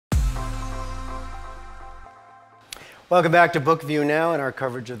Welcome back to Book View Now and our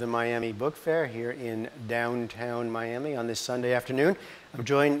coverage of the Miami Book Fair here in downtown Miami on this Sunday afternoon. I'm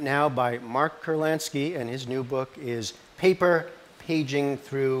joined now by Mark Kurlansky, and his new book is Paper, Paging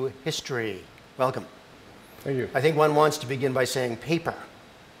Through History. Welcome. Thank you. I think one wants to begin by saying paper,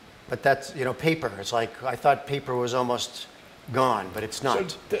 but that's, paper. It's like, I thought paper was almost gone, but it's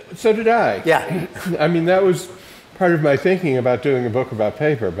not. So did I. Yeah. I mean, that was part of my thinking about doing a book about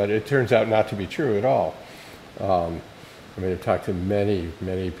paper, but it turns out not to be true at all. I've talked to many,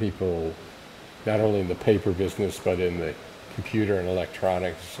 many people, not only in the paper business, but in the computer and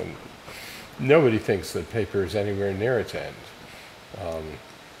electronics, and nobody thinks that paper is anywhere near its end.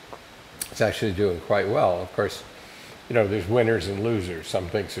 It's actually doing quite well. Of course, there's winners and losers. Some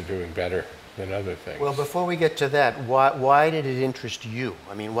things are doing better than other things. Well, before we get to that, why did it interest you?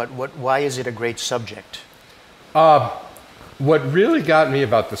 I mean, why is it a great subject? What really got me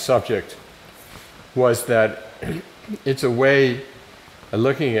about the subject was that it's a way of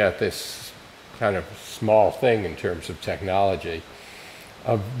looking at this kind of small thing in terms of technology,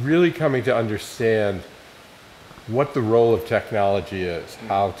 of really coming to understand what the role of technology is,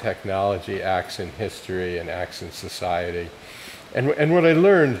 how technology acts in history and acts in society. And what I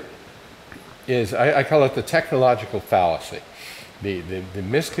learned is, I call it the technological fallacy, the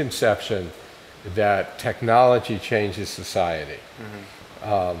misconception that technology changes society.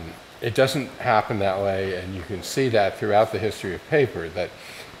 Mm-hmm. It doesn't happen that way, and you can see that throughout the history of paper, that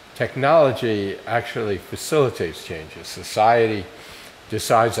technology actually facilitates changes. Society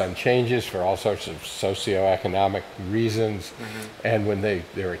decides on changes for all sorts of socioeconomic reasons, mm-hmm. and when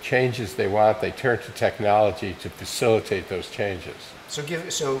there are changes they want, they turn to technology to facilitate those changes. So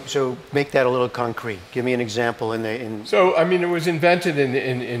make that a little concrete. Give me an example So, it was invented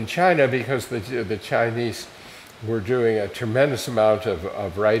in China because the Chinese were doing a tremendous amount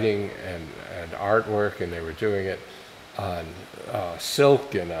of writing and artwork, and they were doing it on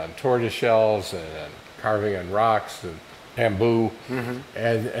silk and on tortoiseshells and on carving on rocks and bamboo, mm-hmm.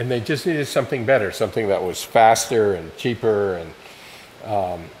 and they just needed something better, something that was faster and cheaper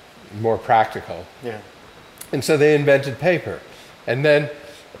and more practical. Yeah. And so they invented paper. And then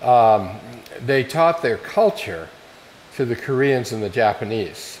they taught their culture to the Koreans and the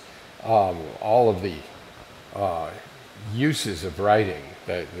Japanese, all of the uses of writing,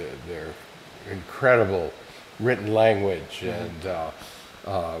 their incredible written language, mm-hmm.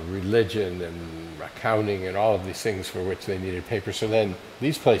 and religion and accounting and all of these things for which they needed paper. So then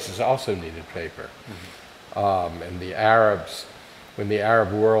these places also needed paper. Mm-hmm. And the Arabs, when the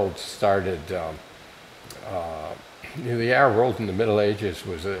Arab world started, the Arab world in the Middle Ages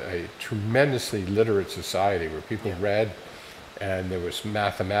was a tremendously literate society where people read, and there was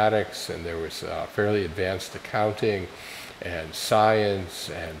mathematics, and there was fairly advanced accounting, and science,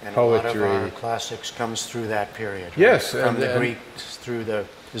 and poetry. A lot of our classics comes through that period. Right? Yes. From the Greeks through the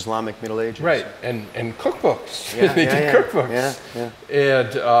Islamic Middle Ages. Right, and cookbooks. Yeah, they did cookbooks.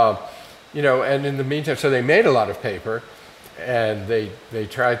 Yeah. And in the meantime, so they made a lot of paper, and they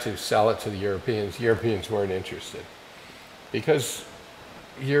tried to sell it to the Europeans. Europeans weren't interested, because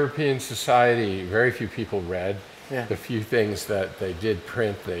European society, very few people read. Yeah. The few things that they did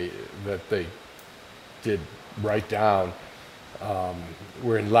print, that they did write down,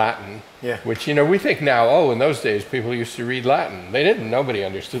 were in Latin. Yeah. Which, we think now, in those days people used to read Latin. They didn't. Nobody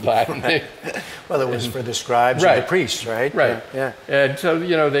understood Latin. Right. Well, it was for the scribes and the priests, right? Right. Yeah. And so,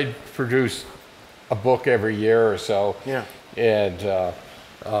 they'd produce a book every year or so. Yeah. And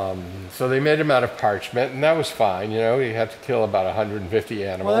so they made them out of parchment, and that was fine. You had to kill about 150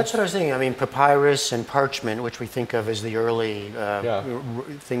 animals. Well, that's what I was thinking. Papyrus and parchment, which we think of as the early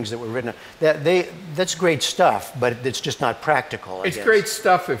things that were written, that's great stuff, but it's just not practical. It's great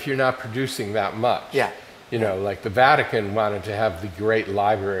stuff if you're not producing that much. Yeah. Like the Vatican wanted to have the great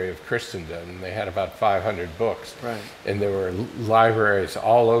library of Christendom. They had about 500 books. Right. And there were libraries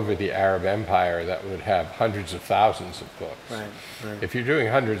all over the Arab Empire that would have hundreds of thousands of books. Right. If you're doing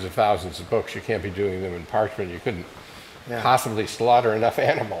hundreds of thousands of books, you can't be doing them in parchment. You couldn't possibly slaughter enough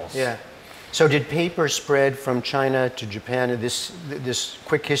animals. Yeah. So did paper spread from China to Japan? This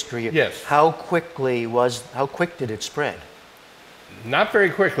quick history. Yes. How quick did it spread? Not very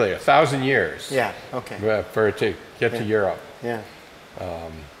quickly, 1,000 years. Yeah, okay. For it to get to Europe. Yeah.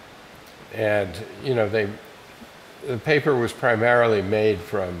 And, the paper was primarily made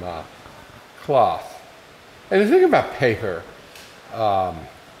from cloth. And the thing about paper,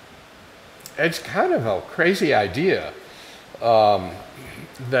 it's kind of a crazy idea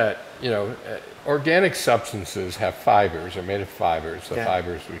that, organic substances have fibers, are made of fibers. The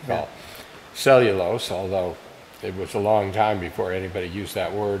fibers we call cellulose, although it was a long time before anybody used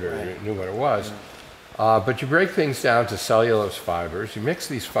that word or knew what it was. But you break things down to cellulose fibers. You mix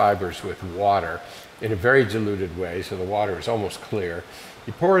these fibers with water in a very diluted way, so the water is almost clear.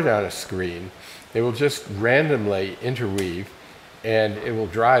 You pour it on a screen. It will just randomly interweave, and it will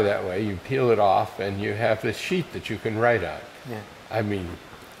dry that way. You peel it off, and you have this sheet that you can write on. Yeah. I mean,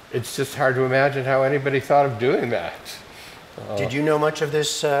 it's just hard to imagine how anybody thought of doing that. Did you know much of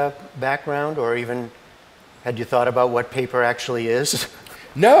this background, or even had you thought about what paper actually is?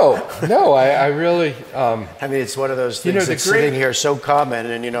 No, I really... I mean, it's one of those things that's sitting here so common,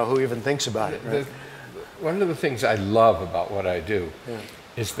 and who even thinks about it, right? One of the things I love about what I do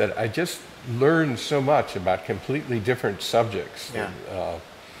is that I just learn so much about completely different subjects. Yeah.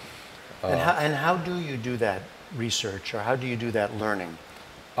 And how do you do that research, or how do you do that learning?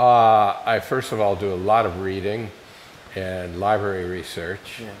 I first of all do a lot of reading and library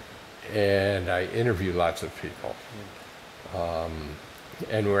research, and I interview lots of people.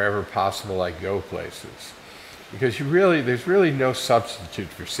 And wherever possible, I go places. Because there's really no substitute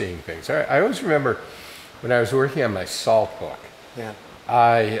for seeing things. I always remember when I was working on my salt book,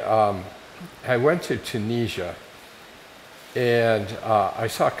 I went to Tunisia, and I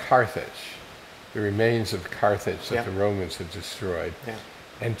saw Carthage, the remains of Carthage that the Romans had destroyed.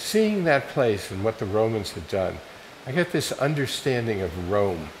 And seeing that place and what the Romans had done, I got this understanding of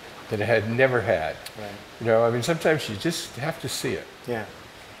Rome that I had never had. Right. I mean, sometimes you just have to see it. Yeah.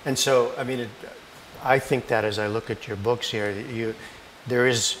 And so, I mean, I think that as I look at your books here, there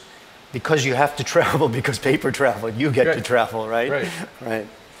is, because you have to travel, because paper travel, you get to travel, right? Right.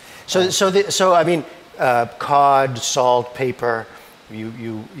 So I mean, cod, salt, paper,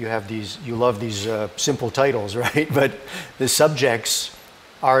 you have these, you love these simple titles, right? But the subjects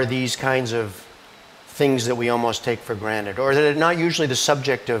are these kinds of things that we almost take for granted, or that are not usually the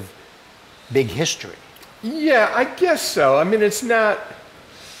subject of big history. Yeah, I guess so. I mean, it's not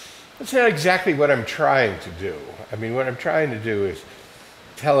exactly what I'm trying to do. I mean, what I'm trying to do is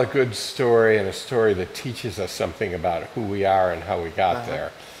tell a good story, and a story that teaches us something about who we are and how we got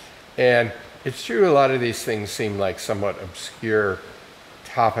there. And it's true, a lot of these things seem like somewhat obscure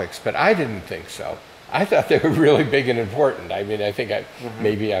topics, but I didn't think so. I thought they were really big and important. I mean, I think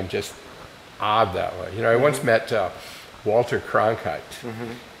maybe I'm just odd that way. I once met Walter Cronkite,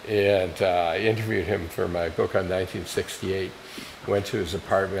 and I interviewed him for my book on 1968. Went to his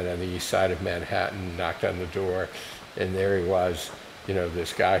apartment on the east side of Manhattan, knocked on the door, and there he was,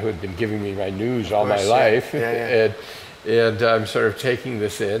 this guy who had been giving me my news all my life. And I'm sort of taking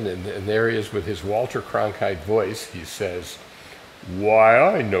this in, and there he is with his Walter Cronkite voice. He says, "Why,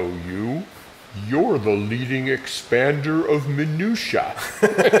 I know you. You're the leading expander of minutia."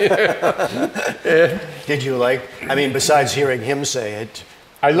 Did you I mean, besides hearing him say it?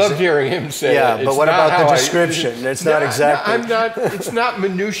 I loved hearing him say it. Yeah, but what about the description? It's not exactly. It's not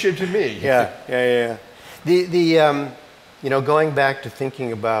minutia to me. Yeah. Going back to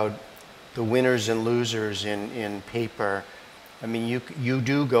thinking about the winners and losers in paper, I mean, you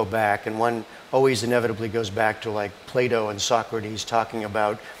do go back, and one always inevitably goes back to like Plato and Socrates talking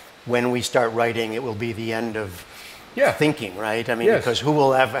about when we start writing, it will be the end of thinking, right? I mean, because who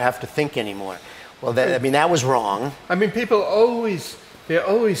will ever have to think anymore? Well, that was wrong. I mean, people always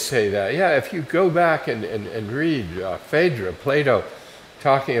say that. Yeah, if you go back and read Phaedra, Plato,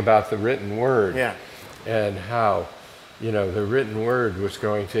 talking about the written word, and how, the written word was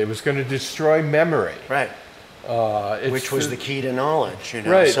going to destroy memory. Right. Which was the key to knowledge,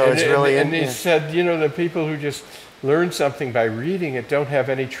 Right. So it's really... And he said, the people who just learn something by reading it don't have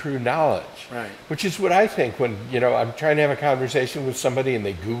any true knowledge. Right. Which is what I think when, I'm trying to have a conversation with somebody and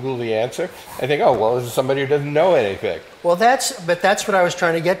they Google the answer. I think, oh, well, this is somebody who doesn't know anything. Well, that's what I was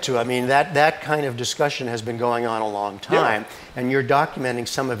trying to get to. I mean, that kind of discussion has been going on a long time, and you're documenting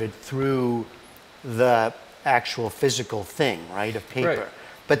some of it through the actual physical thing, right, of paper. Right.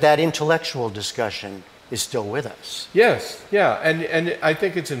 But that intellectual discussion is still with us. Yes, yeah, and I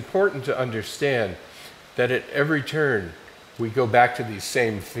think it's important to understand that at every turn we go back to these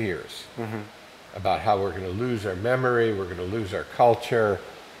same fears about how we're going to lose our memory, we're going to lose our culture.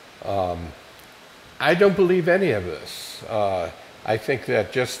 I don't believe any of this. I think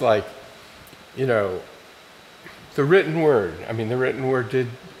that just like, the written word, the written word did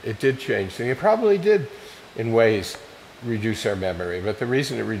change things. It probably did, in ways, reduce our memory. But the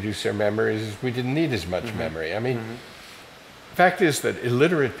reason it reduced our memory is we didn't need as much memory. I mean, the fact is that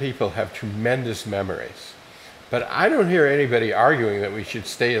illiterate people have tremendous memories. But I don't hear anybody arguing that we should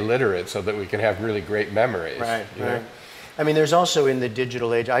stay illiterate so that we can have really great memories. Right. I mean, there's also in the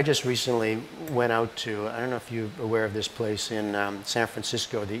digital age, I just recently went out to, I don't know if you're aware of this place in San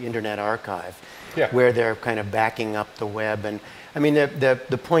Francisco, the Internet Archive, where they're kind of backing up the web. And I mean,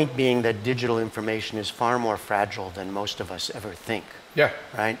 the point being that digital information is far more fragile than most of us ever think. Yeah.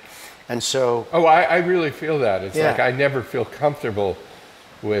 Right? And so... Oh, I really feel that. It's Yeah. like I never feel comfortable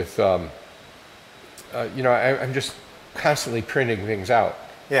with, you know, I'm just constantly printing things out.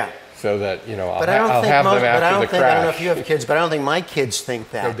 Yeah. So that, you know, I'll But have them after the crash. I don't know if you have kids, but I don't think my kids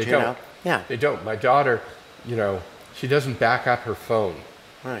think that. No, they you don't. know? Yeah. They don't. My daughter, you know, she doesn't back up her phone.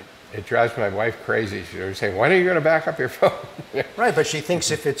 Right. It drives my wife crazy. She's always saying, "When are you going to back up your phone?" Right, but she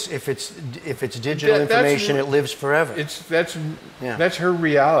thinks if it's digital information, it lives forever. That's her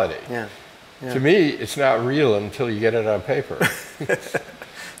reality. Yeah. Yeah. To me, it's not real until you get it on paper.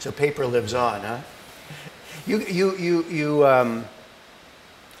 So paper lives on, huh?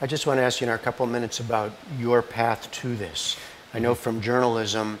 I just want to ask you in a couple of minutes about your path to this. I know from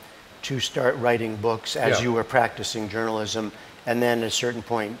journalism to start writing books as Yeah. you were practicing journalism, and then at a certain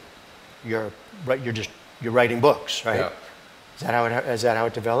point, you're writing books, right? Yeah. Is that how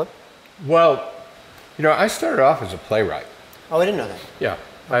it developed? Well, you know, I started off as a playwright. Oh, I didn't know that. Yeah,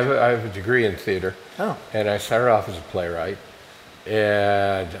 I have a degree in theater. Oh. And I started off as a playwright,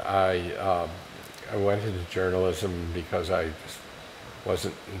 and I went into journalism because I just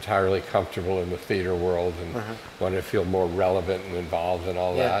wasn't entirely comfortable in the theater world and wanted to feel more relevant and involved and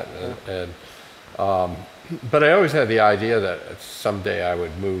all that. But I always had the idea that someday I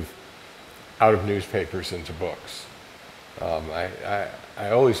would move out of newspapers into books. I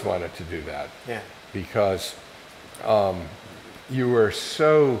always wanted to do that. Yeah. Because you were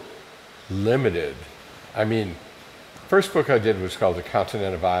so limited. I mean, first book I did was called The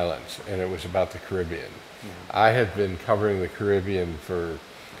Continent of Islands, and it was about the Caribbean. I had been covering the Caribbean for,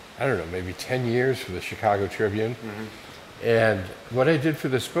 I don't know, maybe 10 years for the Chicago Tribune. And what I did for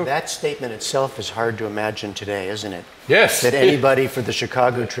this book... That statement itself is hard to imagine today, isn't it? Yes. That anybody for the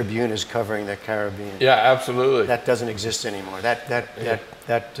Chicago Tribune is covering the Caribbean. Yeah, absolutely. That doesn't exist anymore.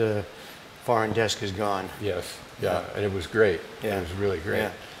 That foreign desk is gone. Yes, yeah, and it was great. Yeah. It was really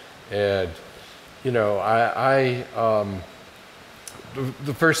great. Yeah. And, you know,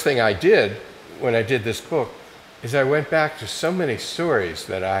 the first thing I did when I did this book is I went back to so many stories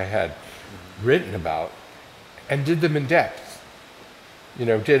that I had written about and did them in depth. You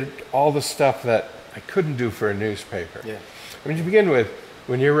know, did all the stuff that I couldn't do for a newspaper. Yeah. I mean, to begin with,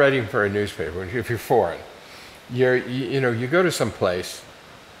 when you're writing for a newspaper, if you're foreign, you go to some place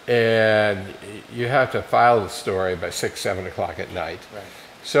and you have to file the story by 6, 7 o'clock at night. Right.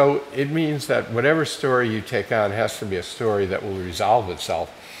 So it means that whatever story you take on has to be a story that will resolve itself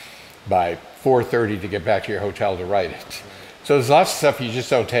by 4:30 to get back to your hotel to write it. So there's lots of stuff you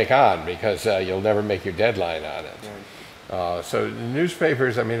just don't take on because you'll never make your deadline on it. Right. So the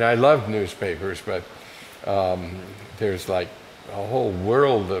newspapers, I mean, I love newspapers, but there's like a whole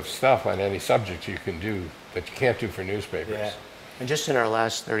world of stuff on any subject you can do that you can't do for newspapers. Yeah. And just in our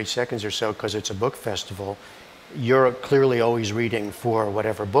last 30 seconds or so, because it's a book festival, you're clearly always reading for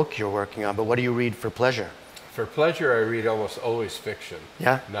whatever book you're working on, but what do you read for pleasure? For pleasure, I read almost always fiction.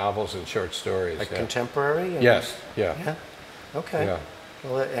 Yeah? Novels and short stories. Like contemporary? Yes, yeah. Yeah? Okay. Yeah.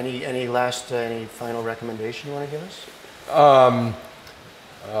 Well, any final recommendation you want to give us?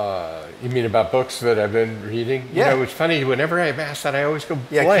 You mean about books that I've been reading? Yeah. You know, it's funny, whenever I'm asked that, I always go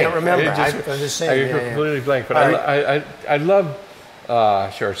blank. I can't remember. I I'm the same. go completely blank. But I love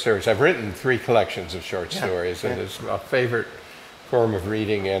short stories. I've written 3 collections of short stories, and it's a favorite form of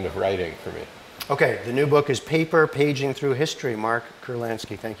reading and of writing for me. Okay, the new book is Paper, Paging Through History. Mark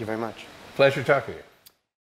Kurlansky, thank you very much. Pleasure talking to you.